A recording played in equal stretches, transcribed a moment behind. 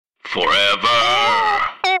Forever.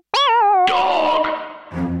 Dog.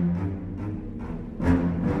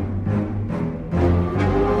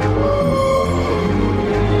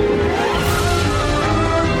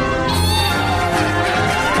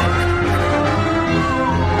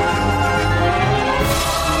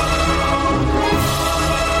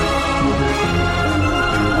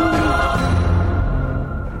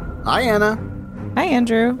 Hi, Anna. Hi,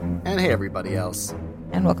 Andrew. And hey, everybody else.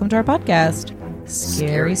 And welcome to our podcast,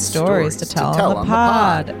 Scary Stories to Tell on the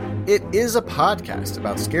Pod. It is a podcast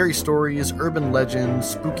about scary stories, urban legends,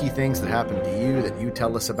 spooky things that happen to you that you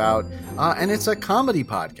tell us about. And it's a comedy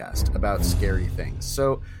podcast about scary things.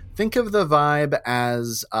 So think of the vibe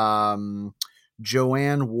as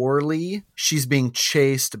Joanne Worley. She's being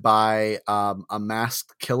chased by a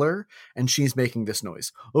masked killer, and she's making this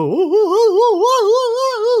noise.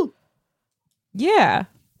 Yeah,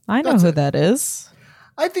 I know who that is.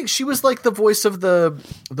 I think she was like the voice of the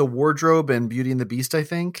wardrobe in Beauty and the Beast, I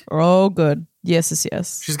think. Oh, good.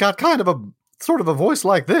 Yes. She's got kind of a sort of a voice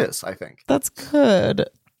like this, I think. That's good.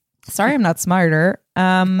 Sorry, I'm not smarter.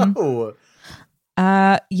 Oh.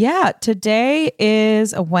 Yeah, today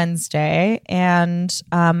is a Wednesday, and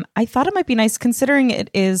I thought it might be nice considering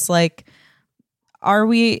it is like, are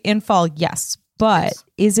we in fall? Yes. But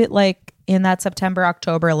is it like in that September,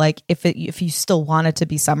 October, like if you still want it to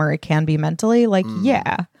be summer, it can be mentally like,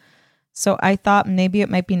 yeah. So I thought maybe it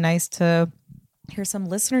might be nice to hear some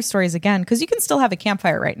listener stories again, because you can still have a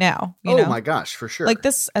campfire right now. You know? My gosh, for sure. Like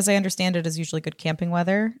this, as I understand it, is usually good camping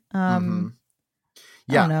weather.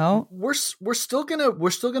 Yeah, I don't know. We're still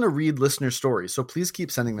gonna read listener stories, so please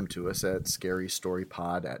keep sending them to us at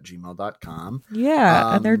scarystorypod@gmail.com.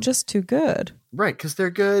 Yeah, and they're just too good. Right, because they're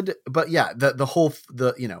good. But yeah, the whole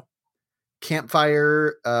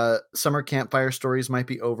campfire, summer campfire stories might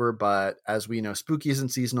be over, but as we know, spooky isn't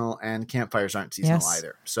seasonal and campfires aren't seasonal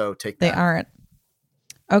either. So take that. They aren't.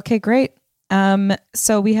 Okay, great.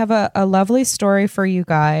 So we have a lovely story for you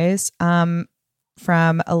guys from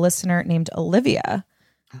a listener named Olivia.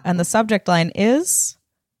 And the subject line is,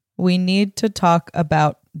 "We need to talk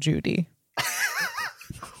about Judy."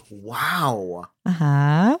 Wow.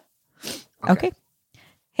 Uh-huh. Okay.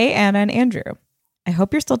 Hey, Anna and Andrew. I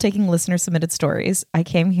hope you're still taking listener-submitted stories. I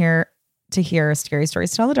came here to hear scary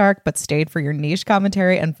stories to tell in the dark, but stayed for your niche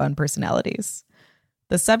commentary and fun personalities.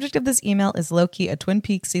 The subject of this email is low-key a Twin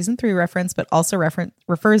Peaks Season 3 reference, but also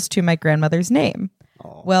refers to my grandmother's name.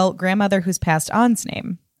 Oh. Well, grandmother who's passed on's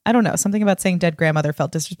name. I don't know. Something about saying dead grandmother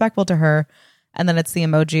felt disrespectful to her. And then it's the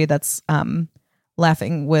emoji that's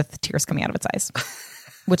laughing with tears coming out of its eyes,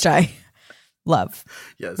 which I love.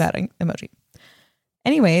 Yes. That emoji.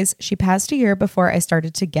 Anyways, she passed a year before I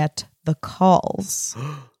started to get the calls.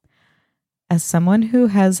 As someone who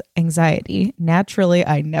has anxiety, naturally,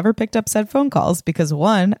 I never picked up said phone calls because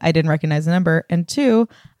 1, I didn't recognize the number, and 2,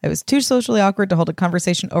 I was too socially awkward to hold a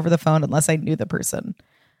conversation over the phone unless I knew the person.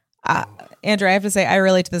 Andrew, I have to say, I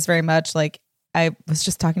relate to this very much. Like, I was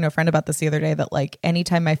just talking to a friend about this the other day that, like,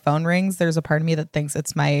 anytime my phone rings, there's a part of me that thinks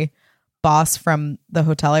it's my boss from the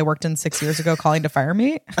hotel I worked in 6 years ago calling to fire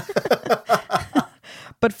me.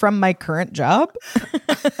 But from my current job.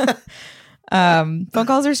 Phone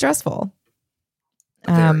calls are stressful.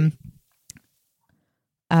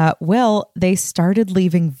 Well, they started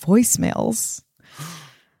leaving voicemails.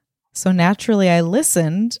 So naturally I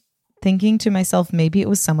listened, thinking to myself, maybe it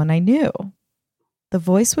was someone I knew. The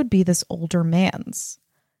voice would be this older man's.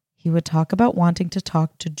 He would talk about wanting to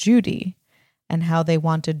talk to Judy and how they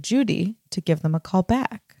wanted Judy to give them a call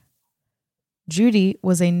back. Judy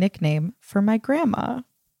was a nickname for my grandma.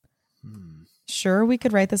 Sure, we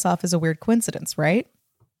could write this off as a weird coincidence, right?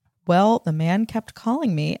 Well, the man kept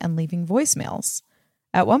calling me and leaving voicemails.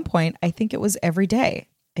 At one point, I think it was every day.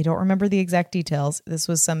 I don't remember the exact details. This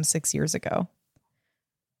was some 6 years ago.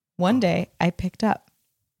 One day, I picked up.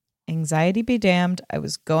 Anxiety be damned, I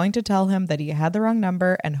was going to tell him that he had the wrong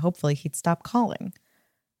number and hopefully he'd stop calling.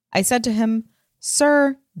 I said to him,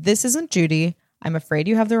 "Sir, this isn't Judy. I'm afraid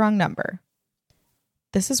you have the wrong number."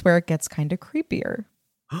 This is where it gets kind of creepier.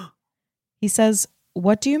 He says,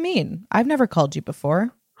 "What do you mean? I've never called you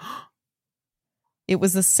before." It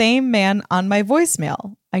was the same man on my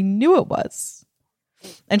voicemail. I knew it was.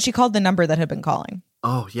 And she called the number that had been calling.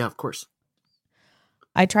 Oh, yeah, of course.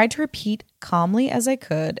 I tried to repeat calmly as I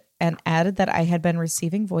could and added that I had been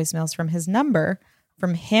receiving voicemails from his number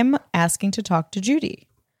from him asking to talk to Judy.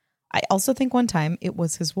 I also think one time it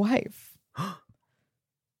was his wife.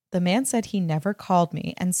 The man said he never called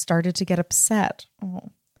me and started to get upset.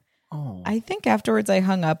 Oh. I think afterwards I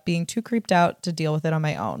hung up, being too creeped out to deal with it on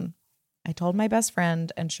my own. I told my best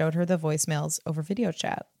friend and showed her the voicemails over video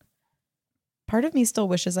chat. part of me still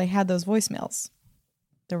wishes I had those voicemails.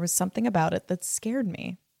 There was something about it that scared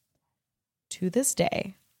me. To this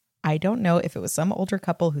day, I don't know if it was some older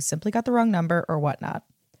couple who simply got the wrong number or whatnot.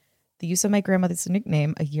 The use of my grandmother's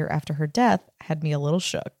nickname a year after her death had me a little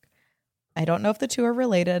shook. I don't know if the two are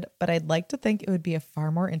related, but I'd like to think it would be a far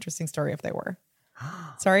more interesting story if they were.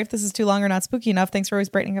 Sorry if this is too long or not spooky enough. Thanks for always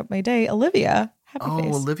brightening up my day. Olivia, happy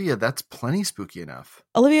face. Olivia, that's plenty spooky enough.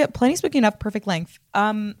 Olivia, plenty spooky enough, perfect length.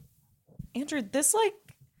 Andrew, this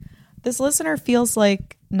listener feels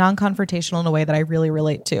like non-confrontational in a way that I really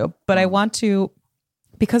relate to. But I want to,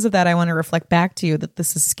 because of that, I want to reflect back to you that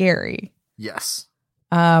this is scary. Yes.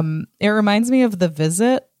 It reminds me of The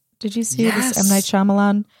Visit. Did you see this M. Night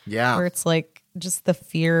Shyamalan? Yeah. Where it's like just the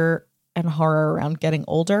fear and horror around getting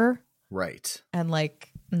older. Right. And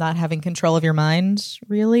like not having control of your mind,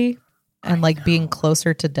 really. And like being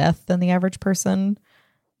closer to death than the average person.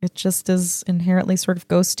 It just is inherently sort of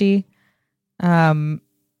ghosty.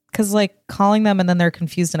 Because like calling them and then they're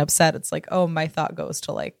confused and upset. It's like, oh, my thought goes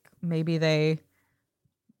to like maybe they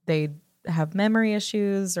have memory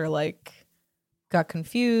issues or like got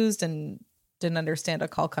confused and didn't understand a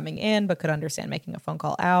call coming in, but could understand making a phone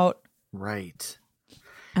call out. Right.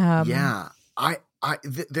 Yeah.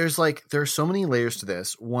 There's so many layers to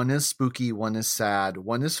this. One is spooky, one is sad,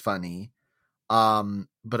 one is funny.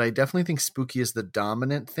 But I definitely think spooky is the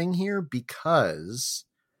dominant thing here because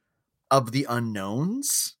of the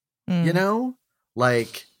unknowns, you know,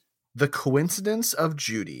 like the coincidence of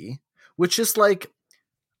Judy, which is like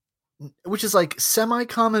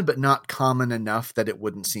semi-common, but not common enough that it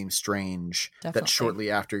wouldn't seem strange. Definitely. That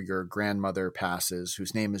shortly after your grandmother passes,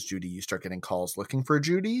 whose name is Judy, you start getting calls looking for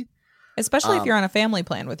Judy. Especially if you're on a family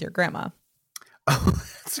plan with your grandma. Oh,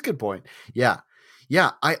 that's a good point. Yeah.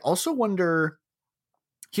 Yeah. I also wonder,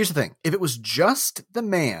 here's the thing. If it was just the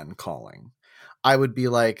man calling, I would be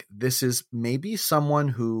like, this is maybe someone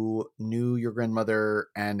who knew your grandmother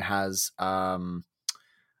and has,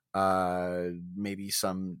 maybe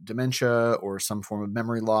some dementia or some form of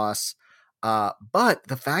memory loss. But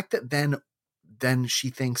the fact that then she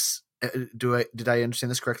thinks, did I understand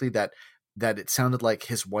this correctly? That it sounded like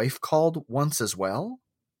his wife called once as well.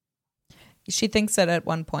 She thinks that at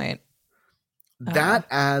one point. That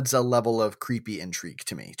adds a level of creepy intrigue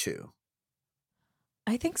to me too.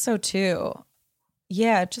 I think so too.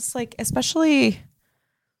 Yeah. Just like, especially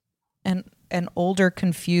an older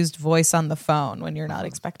confused voice on the phone when you're not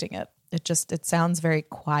expecting it. It sounds very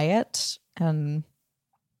quiet and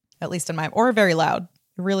at least in my, or very loud.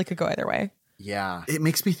 It really could go either way. Yeah. It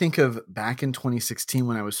makes me think of back in 2016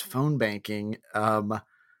 when I was phone banking.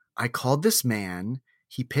 I called this man.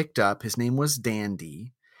 He picked up. His name was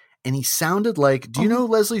Dandy. And he sounded like, do you know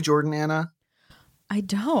Leslie Jordan, Anna? I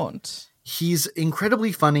don't. He's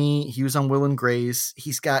incredibly funny. He was on Will and Grace.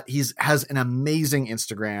 Has an amazing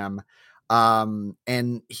Instagram.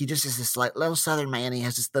 And he just is this like little Southern man. He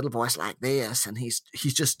has this little voice like this, and he's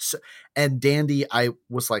just, and Dandy, I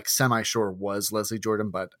was like semi-sure was Leslie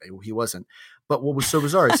Jordan, but he wasn't. But what was so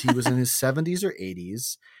bizarre is he was in his 70s or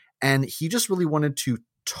 80s, and he just really wanted to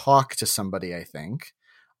talk to somebody, I think.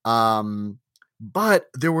 But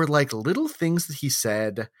there were like little things that he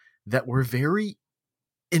said that were very,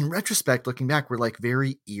 in retrospect, looking back, were like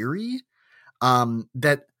very eerie.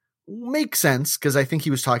 That makes sense because I think he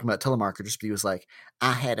was talking about telemarketers, but he was like,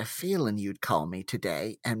 I had a feeling you'd call me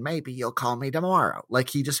today and maybe you'll call me tomorrow. Like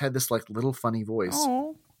he just had this like little funny voice.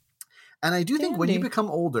 Oh, and I do think when you become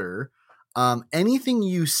older, anything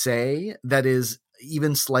you say that is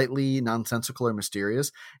even slightly nonsensical or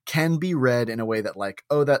mysterious can be read in a way that like,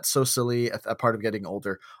 oh, that's so silly, a part of getting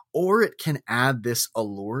older. Or it can add this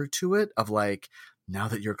allure to it of like, now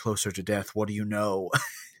that you're closer to death, what do you know?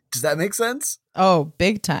 Does that make sense? Oh,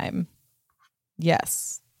 big time.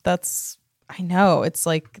 Yes. I know. It's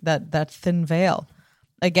like that thin veil.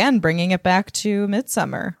 Again, bringing it back to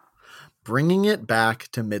Midsummer. Bringing it back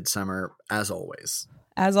to Midsummer, as always.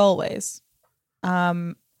 As always.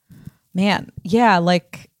 Man, yeah,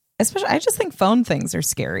 like, especially, I just think phone things are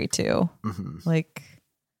scary too. Mm-hmm. Like,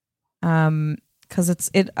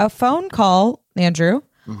 because a phone call, Andrew,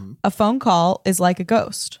 a phone call is like a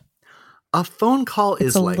ghost. A phone call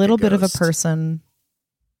is like a little bit of a person,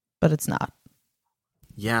 but it's not.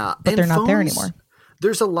 Yeah, but they're not there anymore.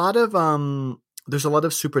 There's a lot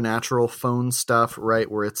of supernatural phone stuff, right?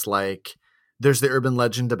 Where it's like there's the urban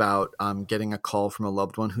legend about getting a call from a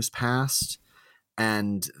loved one who's passed,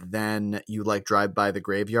 and then you like drive by the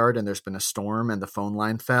graveyard and there's been a storm and the phone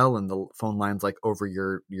line fell and the phone line's like over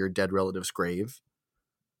your dead relative's grave.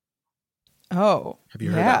 Oh, have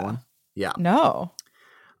you heard that one? Yeah. No.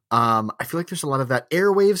 I feel like there's a lot of that.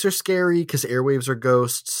 Airwaves are scary because airwaves are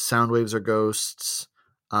ghosts. Sound waves are ghosts.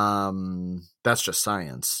 That's just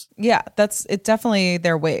science. Yeah, it definitely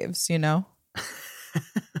they're waves, you know?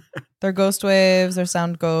 They're ghost waves, they're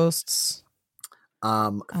sound ghosts.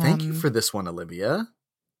 Thank you for this one, Olivia.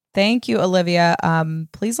 Thank you, Olivia.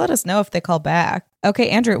 Please let us know if they call back. Okay,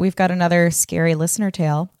 Andrew, we've got another scary listener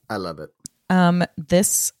tale. I love it.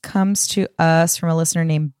 This comes to us from a listener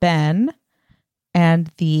named Ben,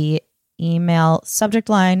 and the email subject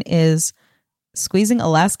line is squeezing a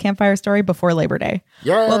last campfire story before Labor Day.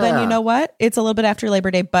 Yeah. Well, Ben, you know what? It's a little bit after Labor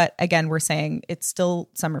Day, but again, we're saying it's still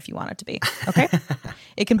summer if you want it to be. Okay?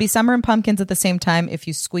 It can be summer and pumpkins at the same time if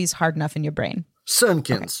you squeeze hard enough in your brain.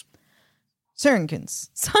 Sunkins. Okay.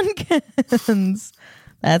 Sunkins.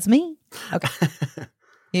 That's me. Okay.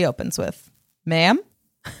 He opens with, ma'am?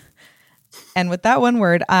 And with that one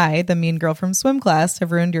word, I, the mean girl from swim class,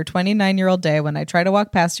 have ruined your 29-year-old day when I try to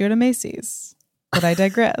walk past you at a Macy's. But I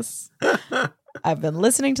digress. I've been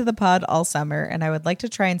listening to the pod all summer, and I would like to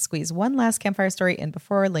try and squeeze one last campfire story in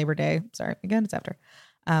before Labor Day. Sorry, again, it's after.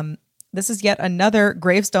 This is yet another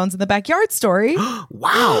gravestones in the backyard story.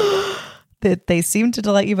 Wow. That they seem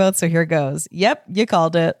to let you vote, so here goes. Yep, you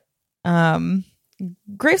called it.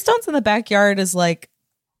 Gravestones in the backyard is like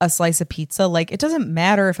a slice of pizza. Like, it doesn't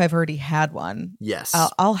matter if I've already had one. Yes.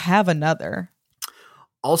 I'll have another.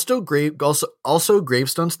 Also, gravestones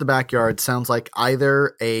in the backyard sounds like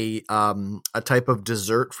either a type of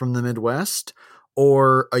dessert from the Midwest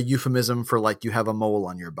or a euphemism for like you have a mole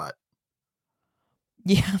on your butt.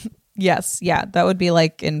 Yeah. Yes. Yeah. That would be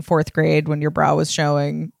like in 4th grade when your brow was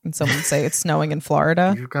showing and someone would say it's snowing in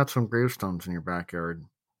Florida. You've got some gravestones in your backyard.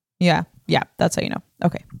 Yeah. Yeah. That's how you know.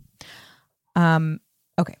 Okay.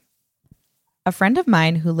 Okay. A friend of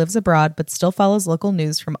mine who lives abroad but still follows local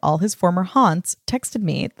news from all his former haunts texted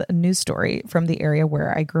me a news story from the area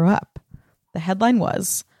where I grew up. The headline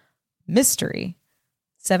was, Mystery,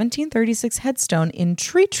 1736 headstone in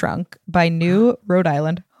tree trunk by new Rhode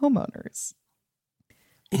Island homeowners.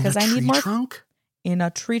 Because I need more trunk? In a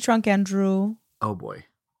tree trunk, Andrew. Oh boy.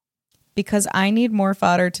 Because I need more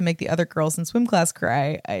fodder to make the other girls in swim class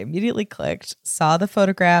cry, I immediately clicked, saw the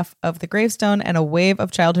photograph of the gravestone, and a wave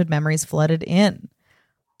of childhood memories flooded in.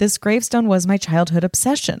 This gravestone was my childhood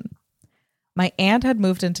obsession. My aunt had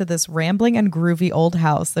moved into this rambling and groovy old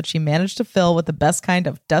house that she managed to fill with the best kind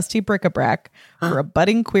of dusty bric-a-brac for a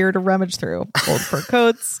budding queer to rummage through. Old fur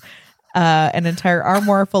coats, an entire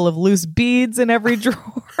armoire full of loose beads in every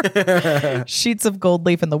drawer, sheets of gold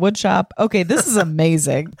leaf in the wood shop. Okay, this is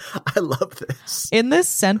amazing. I love this. In this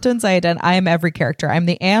sentence, I am every character. I'm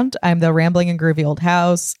the aunt. I'm the rambling and groovy old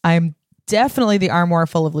house. I'm definitely the armoire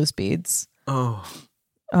full of loose beads. Oh,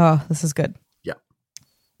 this is good. Yeah.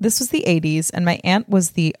 This was the 80s, and my aunt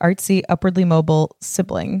was the artsy, upwardly mobile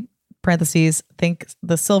sibling. Parentheses, think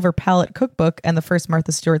the Silver Palette cookbook and the first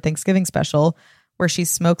Martha Stewart Thanksgiving special, where she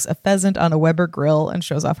smokes a pheasant on a Weber grill and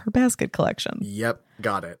shows off her basket collection. Yep,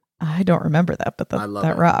 got it. I don't remember that, but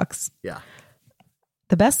that rocks. Yeah.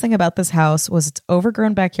 The best thing about this house was its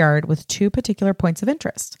overgrown backyard with 2 particular points of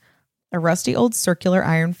interest. A rusty old circular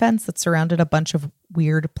iron fence that surrounded a bunch of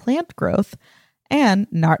weird plant growth, and,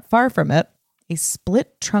 not far from it, a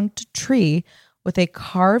split-trunked tree with a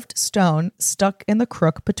carved stone stuck in the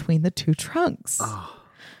crook between the 2 trunks. Oh.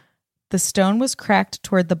 The stone was cracked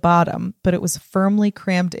toward the bottom, but it was firmly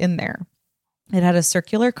crammed in there. It had a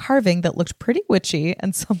circular carving that looked pretty witchy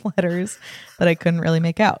and some letters that I couldn't really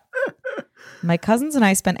make out. My cousins and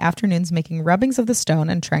I spent afternoons making rubbings of the stone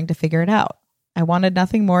and trying to figure it out. I wanted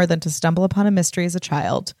nothing more than to stumble upon a mystery as a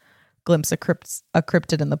child, glimpse a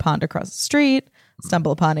cryptid in the pond across the street,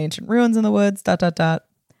 stumble upon ancient ruins in the woods, ...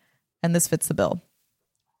 And this fits the bill.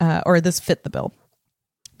 This fit the bill.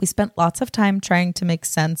 We spent lots of time trying to make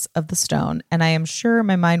sense of the stone, and I am sure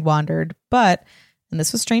my mind wandered, but, and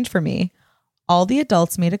this was strange for me, all the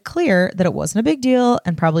adults made it clear that it wasn't a big deal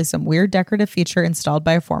and probably some weird decorative feature installed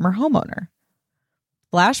by a former homeowner.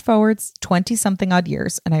 Flash forwards 20-something odd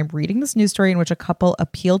years, and I'm reading this news story in which a couple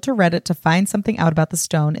appealed to Reddit to find something out about the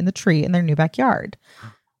stone in the tree in their new backyard.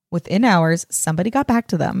 Within hours, somebody got back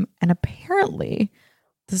to them, and apparently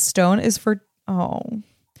the stone is for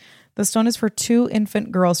 2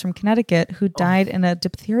 infant girls from Connecticut who died in a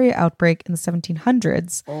diphtheria outbreak in the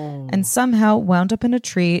 1700s and somehow wound up in a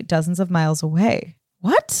tree dozens of miles away.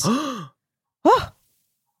 What? Oh.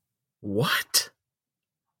 What?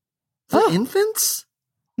 The infants?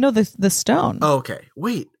 No, the stone. Oh, okay.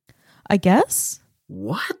 Wait. I guess?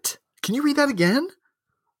 What? Can you read that again?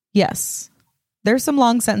 Yes. There's some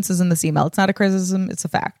long sentences in this email. It's not a criticism, it's a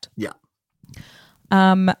fact. Yeah.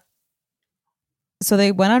 So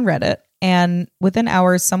they went on Reddit And within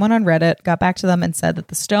hours, someone on Reddit got back to them and said that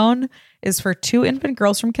the stone is for 2 infant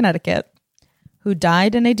girls from Connecticut who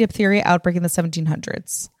died in a diphtheria outbreak in the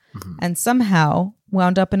 1700s and somehow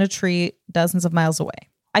wound up in a tree dozens of miles away.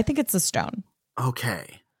 I think it's a stone.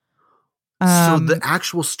 Okay. So the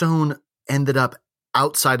actual stone ended up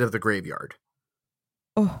outside of the graveyard.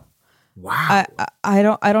 Oh, wow. I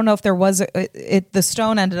don't know if there was the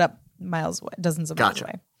stone ended up miles away, dozens of miles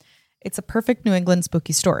away. It's a perfect New England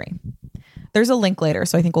spooky story. There's a link later,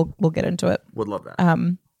 so I think we'll get into it. Would love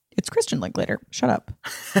that. It's Christian link later. Shut up.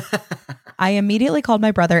 I immediately called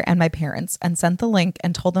my brother and my parents and sent the link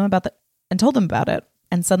and told them about it.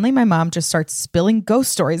 And suddenly my mom just starts spilling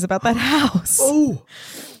ghost stories about that house. Oh.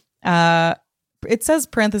 It says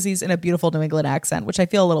parentheses in a beautiful New England accent, which I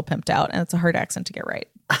feel a little pimped out, and it's a hard accent to get right.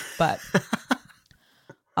 But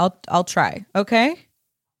I'll try. Okay?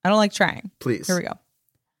 I don't like trying. Please. Here we go.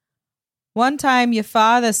 One time your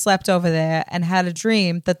father slept over there and had a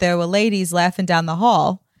dream that there were ladies laughing down the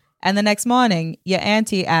hall. And the next morning, your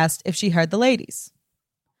auntie asked if she heard the ladies.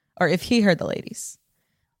 Or if he heard the ladies.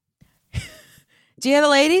 Do you hear the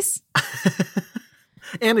ladies?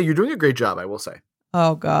 Anna, you're doing a great job, I will say.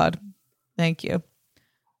 Oh, God. Thank you.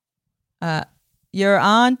 Your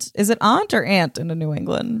aunt, is it aunt or aunt in New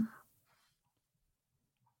England?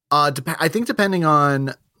 I think depending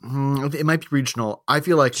on, it might be regional. I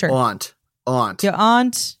feel like Sure. aunt.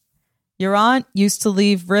 Your aunt used to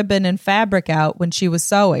leave ribbon and fabric out when she was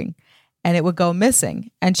sewing, and it would go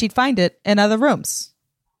missing, and she'd find it in other rooms.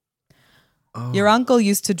 Oh. Your uncle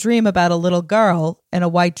used to dream about a little girl in a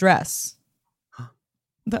white dress.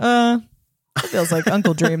 It feels like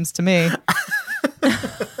uncle dreams to me.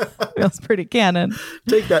 Feels pretty canon.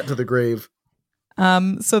 Take that to the grave.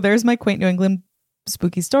 So there's my quaint New England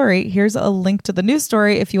spooky story. Here's a link to the news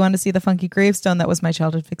story if you want to see the funky gravestone that was my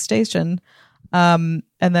childhood fixation. And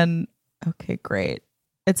then, okay, great.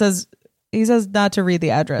 He says not to read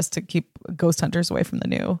the address to keep ghost hunters away from the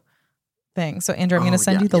new thing. So Andrew, I'm going to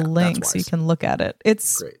send you the link so you can look at it.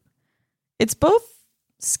 It's great. It's both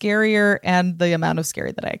scarier and the amount of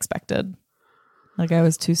scary that I expected. Like I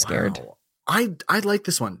was too scared. Wow. I like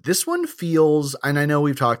this one. This one feels, and I know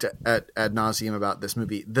we've talked ad nauseum about this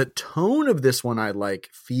movie. The tone of this one I like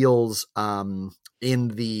feels in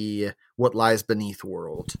the What Lies Beneath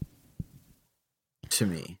world to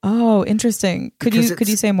me. Oh, interesting. Could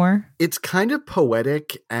you say more? It's kind of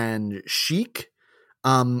poetic and chic,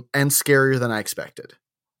 and scarier than I expected.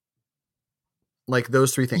 Like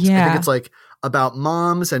those three things. Yeah. I think it's like about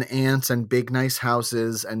moms and aunts and big nice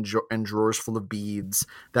houses and drawers full of beads.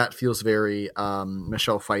 That feels very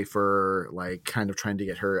Michelle Pfeiffer, like kind of trying to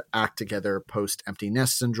get her act together post empty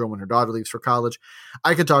nest syndrome when her daughter leaves for college.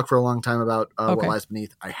 I could talk for a long time about What Lies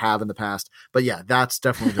Beneath. I have in the past, but yeah, that's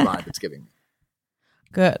definitely the vibe it's giving me.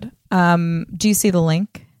 Good. Do you see the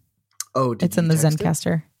link? Oh, it's in the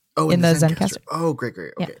Zencastr. Oh, in the Zencastr. Oh, great.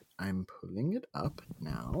 Okay, yeah. I'm pulling it up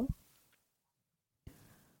now.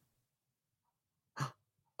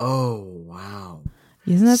 Oh, wow.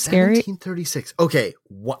 Isn't that scary? 1736. Okay,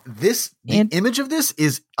 the image of this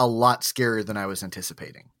is a lot scarier than I was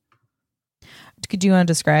anticipating. Could you want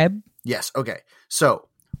to describe? Yes. Okay. So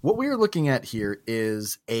what we are looking at here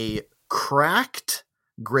is a cracked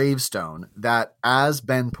gravestone that, as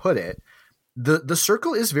Ben put it, the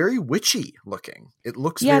circle is very witchy looking. It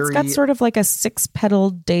looks it's got sort of like a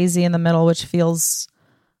 6-petaled daisy in the middle, which feels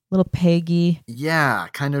a little paggy. Yeah,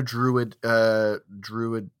 kind of druidic. A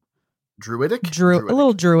little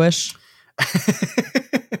Druish.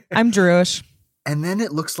 I'm Druish. And then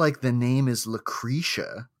it looks like the name is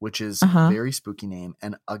Lucretia, which is a very spooky name,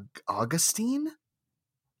 and Augustine.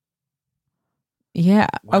 Yeah.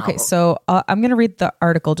 Wow. Okay. So I'm going to read the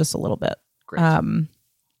article just a little bit. Great.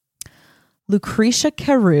 Lucretia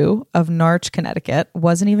Carew of Norwich, Connecticut,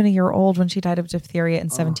 wasn't even a year old when she died of diphtheria in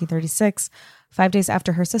 1736, 5 days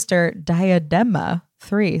after her sister Diadema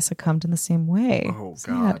III succumbed in the same way. Oh,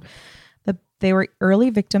 God. They were early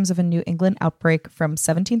victims of a New England outbreak from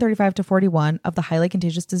 1735 to 41 of the highly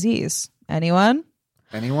contagious disease. Anyone?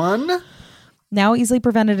 Now easily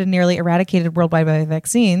prevented and nearly eradicated worldwide by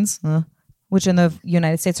vaccines, which in the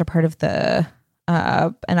United States are part of the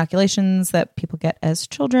inoculations that people get as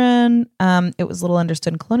children. It was little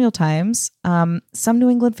understood in colonial times. Some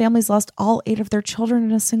New England families lost all 8 of their children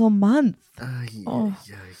in a single month.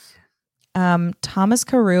 Thomas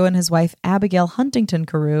Carew and his wife Abigail Huntington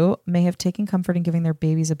Carew may have taken comfort in giving their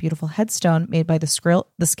babies a beautiful headstone made by Skrillex.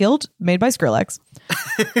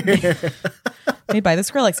 Made by the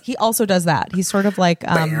Skrillex. He also does that. He's sort of like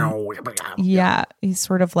he's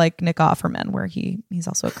sort of like Nick Offerman, where he's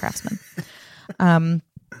also a craftsman.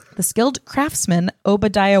 The skilled craftsman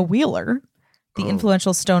Obadiah Wheeler, the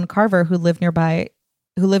influential stone carver who lived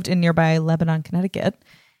in nearby Lebanon, Connecticut.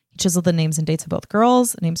 He chiseled the names and dates of both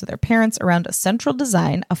girls, the names of their parents, around a central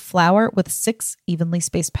design, a flower with 6 evenly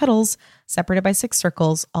spaced petals separated by 6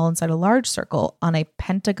 circles, all inside a large circle on a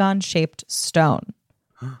pentagon-shaped stone.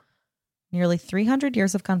 Nearly 300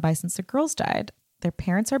 years have gone by since the girls died. Their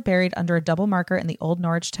parents are buried under a double marker in the Old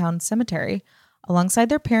Norrichtown Cemetery. Alongside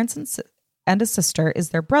their parents and a sister is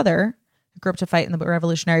their brother, who grew up to fight in the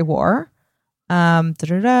Revolutionary War.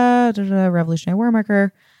 Revolutionary War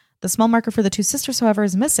marker. The small marker for the 2 sisters, however,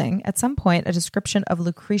 is missing. At some point, a description of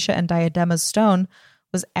Lucretia and Diadema's stone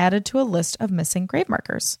was added to a list of missing grave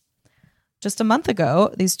markers. Just a month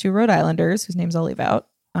ago, these 2 Rhode Islanders, whose names I'll leave out,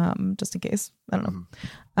 just in case. I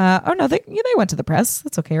don't know. They went to the press.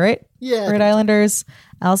 That's okay, right? Yeah. Rhode Islanders,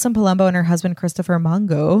 Alison Palumbo and her husband, Christopher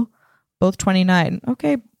Mongo, both 29.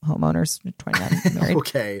 Okay, homeowners, 29, married.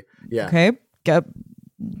 Okay, yeah. Okay,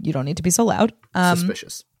 you don't need to be so loud.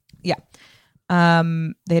 Suspicious. Yeah.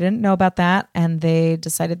 They didn't know about that, and they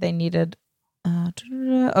decided they needed.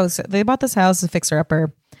 So they bought this house, a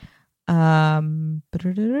fixer-upper. And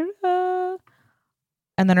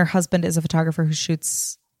then her husband is a photographer who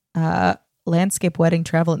shoots landscape, wedding,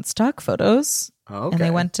 travel, and stock photos. Oh, okay. And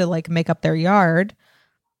they went to make up their yard,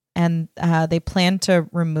 and they planned to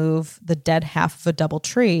remove the dead half of a double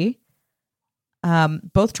tree.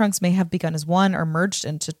 Both trunks may have begun as one or merged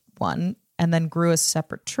into one, and then grew as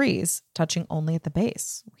separate trees, touching only at the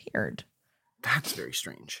base. Weird. That's very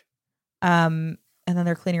strange. And then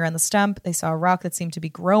they're cleaning around the stump. They saw a rock that seemed to be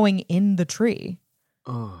growing in the tree.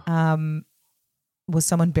 Oh. Was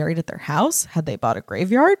someone buried at their house? Had they bought a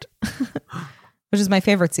graveyard? Which is my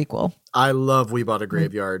favorite sequel. I love We Bought a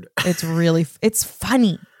Graveyard. It's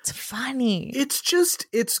funny. It's funny.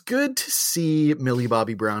 It's good to see Millie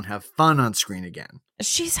Bobby Brown have fun on screen again.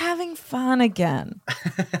 She's having fun again.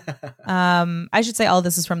 I should say all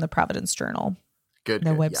this is from the Providence Journal. Good. The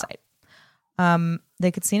website. Yeah.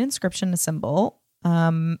 They could see an inscription, a symbol,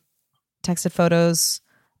 texted photos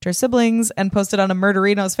to her siblings, and posted on a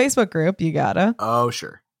Murderinos Facebook group. You gotta. Oh,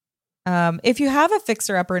 sure. If you have a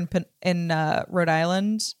fixer-upper in Rhode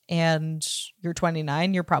Island and you're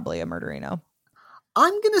 29, you're probably a Murderino.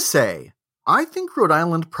 I'm going to say, I think Rhode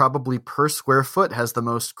Island probably per square foot has the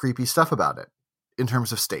most creepy stuff about it in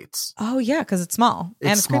terms of states. Oh, yeah, because it's small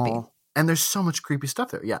and it's small, creepy. And there's so much creepy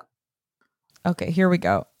stuff there. Yeah. Okay, here we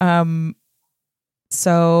go.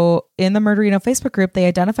 So in the Murderino Facebook group, they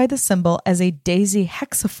identified the symbol as a daisy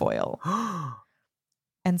hexafoil.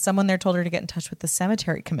 And someone there told her to get in touch with the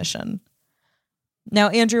Cemetery Commission. Now,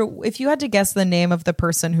 Andrew, if you had to guess the name of the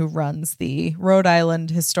person who runs the Rhode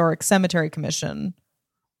Island Historic Cemetery Commission.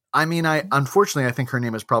 I mean, unfortunately, I think her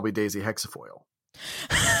name is probably Daisy Hexafoil.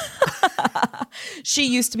 She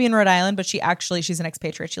used to be in Rhode Island, but she's an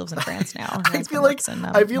expatriate. She lives in France now. I feel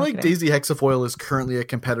like Daisy Hexafoil is currently a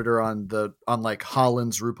competitor on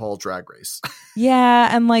Holland's RuPaul Drag Race.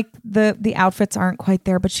 Yeah, and the outfits aren't quite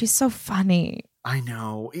there, but she's so funny. I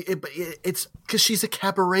know. It's because she's a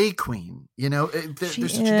cabaret queen, you know? She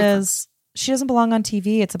is. She doesn't belong on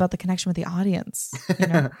TV. It's about the connection with the audience. You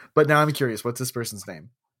know? But now I'm curious. What's this person's name?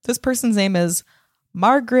 This person's name is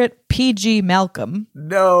Margaret P.G. Malcolm.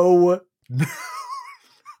 No.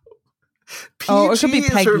 It should be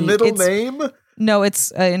Peggy. Is her middle name? No, it's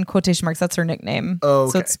in quotation marks. That's her nickname. Oh,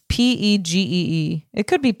 okay. So it's P-E-G-E-E. It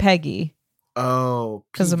could be Peggy. Oh,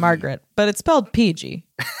 because of Margaret, but it's spelled PG.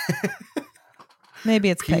 Maybe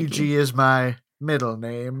it's PG Peggy. is my middle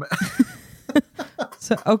name.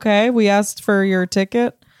 So, okay, we asked for your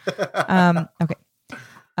ticket. Okay.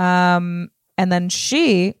 And then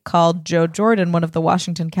she called Joe Jordan, one of the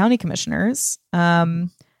Washington County commissioners.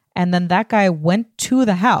 And then that guy went to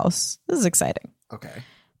the house. This is exciting. Okay.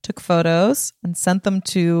 Took photos and sent them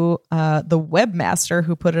to the webmaster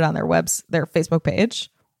who put it on their Facebook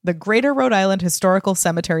page. The Greater Rhode Island Historical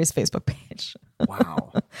Cemetery's Facebook page.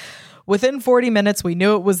 Wow. Within 40 minutes, we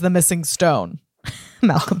knew it was the missing stone,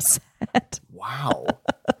 Malcolm said. Wow.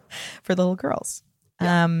 For the little girls.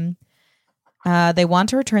 Yeah. They want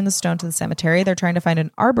to return the stone to the cemetery. They're trying to find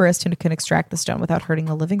an arborist who can extract the stone without hurting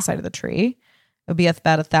the living side of the tree. It would be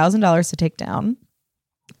about $1,000 to take down,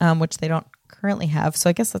 which they don't currently have. So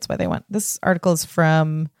I guess that's why they went. This article is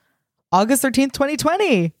from August 13th,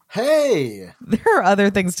 2020. Hey. There are other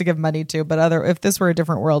things to give money to, but if this were a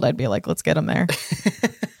different world, I'd be like, let's get them there.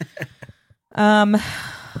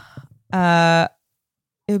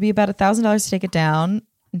 It would be about $1,000 to take it down.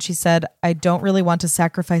 And she said, I don't really want to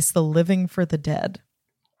sacrifice the living for the dead.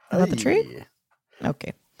 About the tree?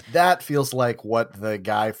 Okay. That feels like what the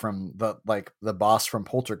guy from the boss from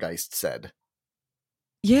Poltergeist said.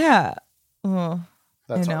 Yeah. Oh,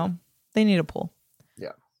 That's I know. hard. They need a pool.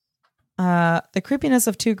 Yeah. The creepiness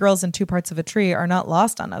of two girls in two parts of a tree are not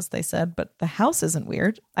lost on us, they said, but the house isn't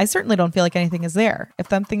weird. I certainly don't feel like anything is there. If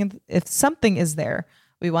something is there,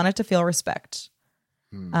 we want it to feel respect.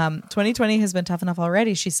 2020 has been tough enough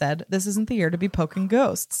already, she said. This isn't the year to be poking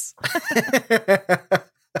ghosts.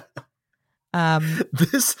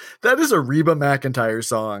 That is a Reba McEntire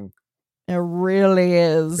song. It really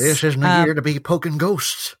is. This isn't a year to be poking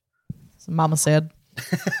ghosts. Mama said.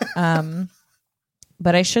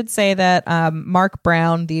 But I should say that Mark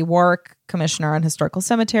Brown, the Warwick Commissioner on Historical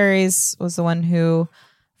Cemeteries, was the one who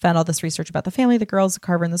found all this research about the family, the girls, the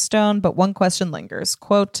carver in the stone. But one question lingers.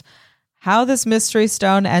 Quote, how this mystery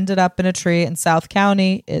stone ended up in a tree in South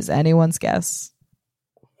County is anyone's guess.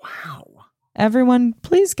 Wow. Everyone,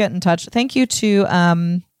 please get in touch. Thank you to,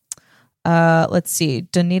 let's see,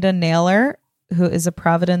 Donita Naylor, who is a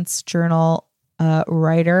Providence Journal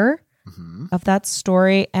writer of that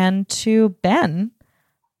story, and to Ben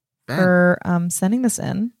for sending this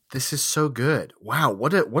in. This is so good. Wow,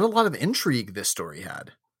 what a lot of intrigue this story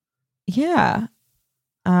had. Yeah.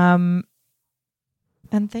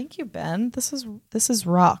 And thank you, Ben. This is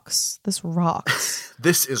rocks. This rocks.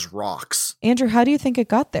 This is rocks. Andrew, how do you think it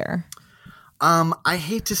got there? I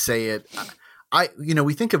hate to say it.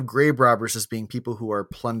 We think of grave robbers as being people who are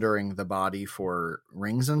plundering the body for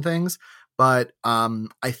rings and things. But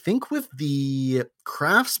I think with the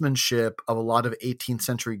craftsmanship of a lot of 18th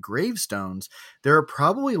century gravestones, there are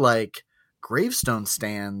probably like gravestone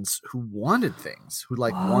stands who wanted things, who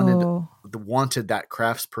like wanted that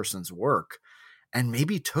craftsperson's work, and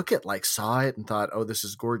maybe took it, like saw it and thought, oh, this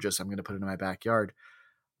is gorgeous, I'm going to put it in my backyard.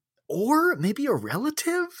 Or maybe a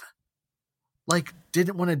relative like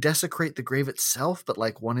didn't want to desecrate the grave itself, but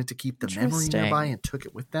like wanted to keep the memory nearby and took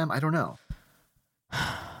it with them. I don't know.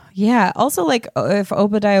 Yeah. Also, like, if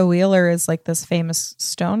Obadiah Wheeler is like this famous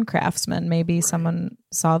stone craftsman, maybe someone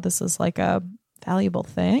saw this as like a valuable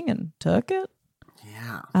thing and took it.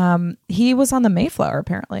 Yeah. He was on the Mayflower,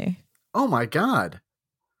 apparently. Oh my God.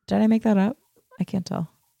 Did I make that up? I can't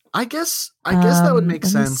tell. I guess that would make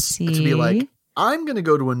sense to be like, I'm going to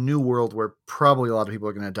go to a new world where probably a lot of people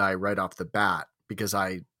are going to die right off the bat because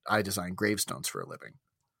I design gravestones for a living.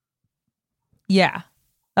 Yeah.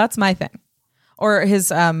 That's my thing. Or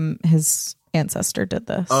his ancestor did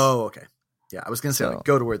this. Oh, okay. Yeah, I was going to say, like,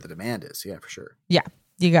 go to where the demand is. Yeah, for sure. Yeah,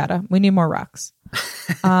 you gotta. We need more rocks.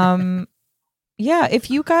 Yeah, if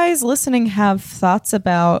you guys listening have thoughts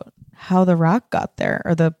about how the rock got there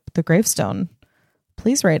or the gravestone,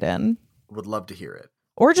 please write in. Would love to hear it.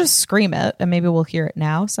 Or just scream it, and maybe we'll hear it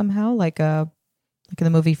now somehow, like in the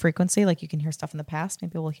movie Frequency, like you can hear stuff in the past.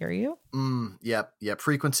 Maybe we'll hear you. Yep.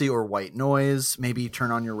 Frequency or white noise. Maybe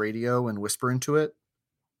turn on your radio and whisper into it.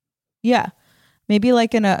 Yeah. Maybe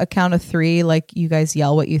like in a count of 3, like you guys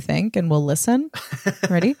yell what you think and we'll listen.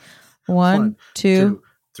 Ready? 1, 2,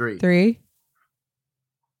 3.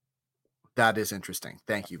 That is interesting.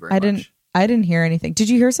 Thank you very much. I didn't hear anything. Did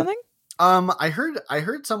you hear something? I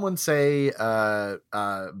heard someone say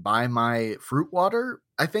buy my fruit water,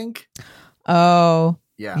 I think. Oh.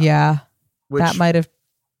 Yeah. Yeah. That might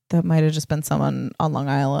have just been someone on Long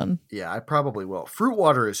Island. Yeah, I probably will. Fruit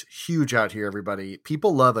water is huge out here, everybody.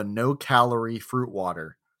 People love a no-calorie fruit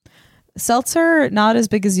water. Seltzer, not as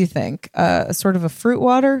big as you think. Sort of a fruit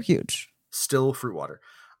water, huge. Still fruit water.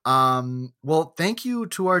 Well, thank you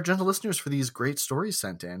to our gentle listeners for these great stories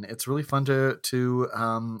sent in. It's really fun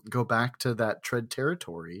to go back to that tread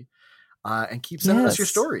territory and keep sending us your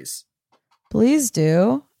stories. Please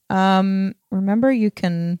do. Remember, you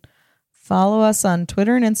can follow us on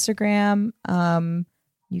Twitter and Instagram.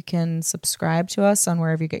 You can subscribe to us on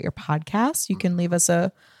wherever you get your podcasts. You can leave us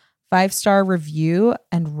a 5-star review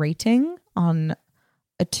and rating on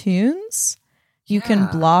iTunes. You can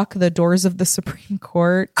block the doors of the Supreme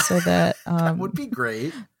Court so that that would be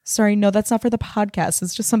great. Sorry, no, that's not for the podcast.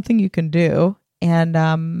 It's just something you can do,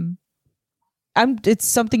 and it's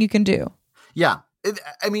something you can do. Yeah,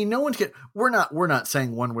 I mean, no one can. We're not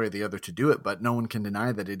saying one way or the other to do it, but no one can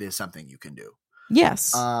deny that it is something you can do.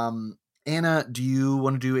 Yes. Anna, do you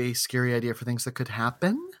want to do a scary idea for things that could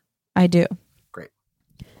happen? I do. Great.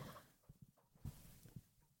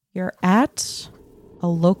 You're at a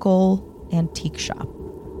local antique shop,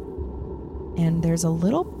 and there's a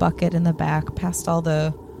little bucket in the back past all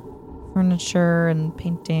the furniture and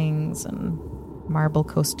paintings and marble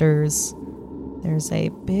coasters. There's a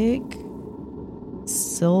big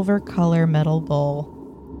silver color metal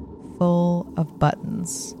bowl full of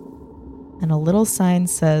buttons, and a little sign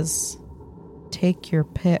says, "Take your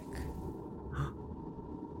pick."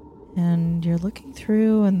 And you're looking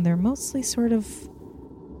through, and they're mostly sort of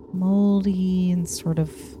moldy and sort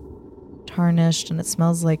of tarnished, and it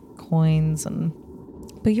smells like coins.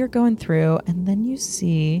 But you're going through, and then you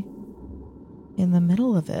see in the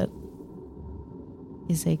middle of it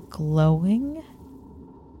is a glowing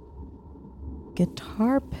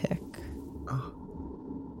guitar pick. Oh.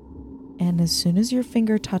 And as soon as your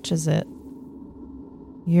finger touches it,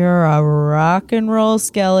 you're a rock and roll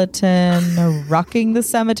skeleton rocking the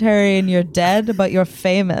cemetery, and you're dead, but you're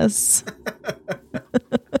famous.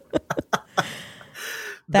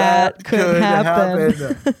 That could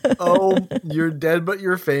happen. Oh, you're dead, but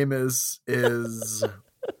you're famous is,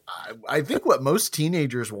 I think, what most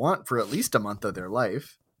teenagers want for at least a month of their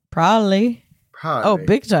life. Probably. Oh,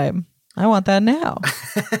 big time. I want that now.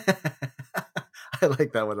 I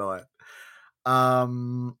like that one a lot.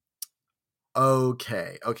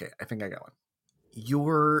 Okay. I think I got one.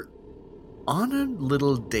 You're on a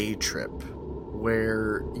little day trip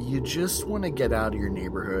where you just want to get out of your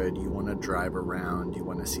neighborhood. You want to drive around. You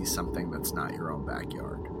want to see something that's not your own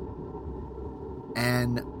backyard.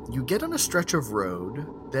 And you get on a stretch of road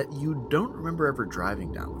that you don't remember ever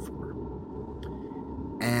driving down before.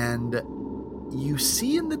 And you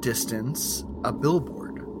see in the distance a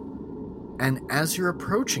billboard. And as you're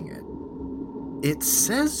approaching it, it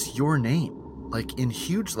says your name, like in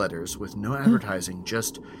huge letters with no advertising,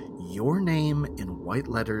 just your name in white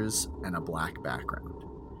letters and a black background.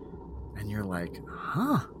 And you're like,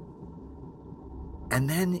 huh. And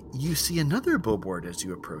then you see another billboard as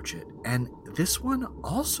you approach it, and this one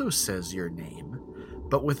also says your name,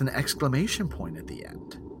 but with an exclamation point at the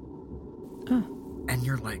end. And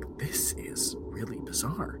you're like, this is really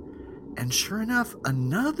bizarre. And sure enough,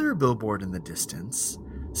 another billboard in the distance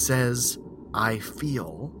says, I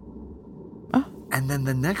feel. And then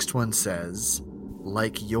the next one says,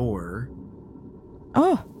 like your.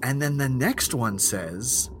 And then the next one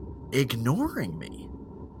says, ignoring me.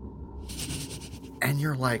 And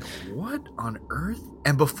you're like, what on earth?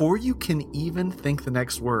 And before you can even think the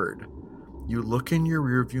next word, you look in your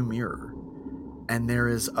rearview mirror, and there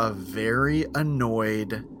is a very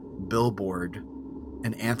annoyed billboard,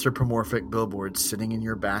 an anthropomorphic billboard sitting in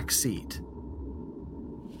your back seat.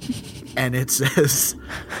 And it says,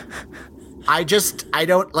 I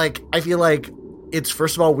feel like it's,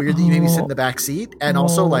 first of all, weird that you maybe sit in the back seat, and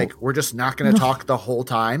also, like, we're just not going to talk the whole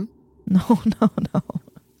time. No.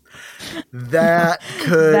 That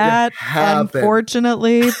could happen.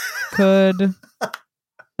 Unfortunately,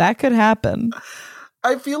 that could happen.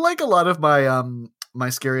 I feel like a lot of my my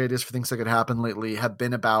scary ideas for things that could happen lately have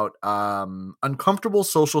been about uncomfortable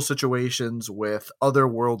social situations with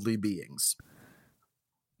otherworldly beings.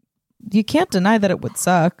 You can't deny that it would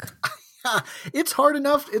suck. It's hard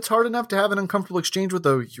enough to have an uncomfortable exchange with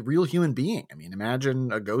a real human being. I mean,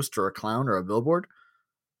 imagine a ghost or a clown or a billboard.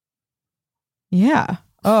 Yeah.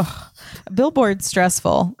 Oh, a billboard's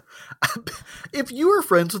stressful. If you are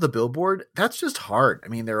friends with a billboard, that's just hard. I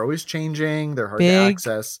mean, they're always changing. They're hard to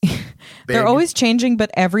access. They're always changing,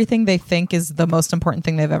 but everything they think is the most important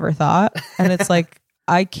thing they've ever thought. And it's like,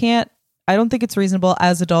 I don't think it's reasonable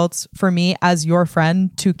as adults for me, as your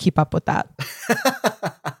friend, to keep up with that.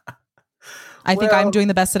 I think I'm doing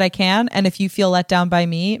the best that I can. And if you feel let down by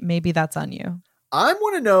me, maybe that's on you. I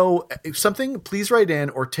want to know if something, please write in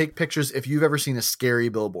or take pictures if you've ever seen a scary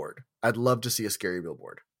billboard. I'd love to see a scary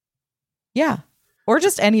billboard. Yeah. Or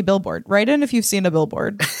just any billboard. Write in if you've seen a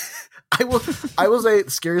billboard. I will say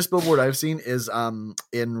the scariest billboard I've seen is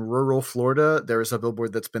in rural Florida. There is a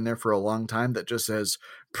billboard that's been there for a long time that just says,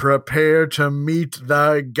 "Prepare to meet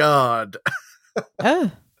thy God."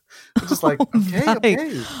 Oh. I'm just like,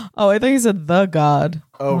 okay. Oh, I think he said the God.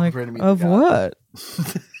 Oh, like, prepare to meet of the God.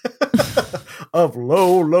 What? Of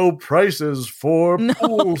low prices for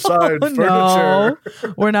poolside furniture.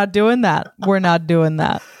 No, we're not doing that.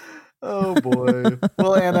 Oh boy.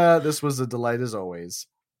 Well, Anna, this was a delight as always.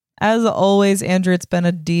 As always, Andrew, it's been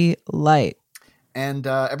a delight. And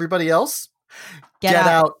everybody else, get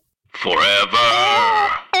out. Forever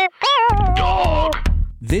Dog.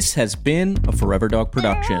 This has been a Forever Dog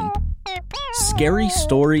production. Scary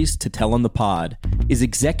Stories to Tell on the Pod is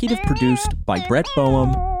executive produced by Brett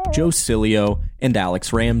Boehm, Joe Cilio, and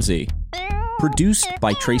Alex Ramsey. Produced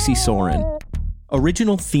by Tracy Soren.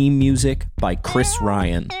 Original theme music by Chris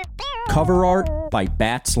Ryan. Cover art by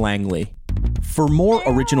Bats Langley. For more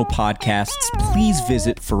original podcasts, please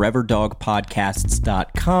visit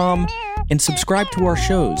foreverdogpodcasts.com and subscribe to our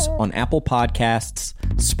shows on Apple Podcasts,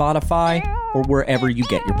 Spotify, or wherever you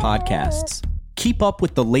get your podcasts. Keep up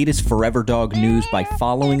with the latest Forever Dog news by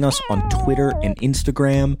following us on Twitter and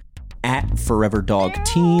Instagram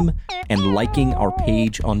 @ForeverDogTeam and liking our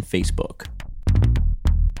page on Facebook.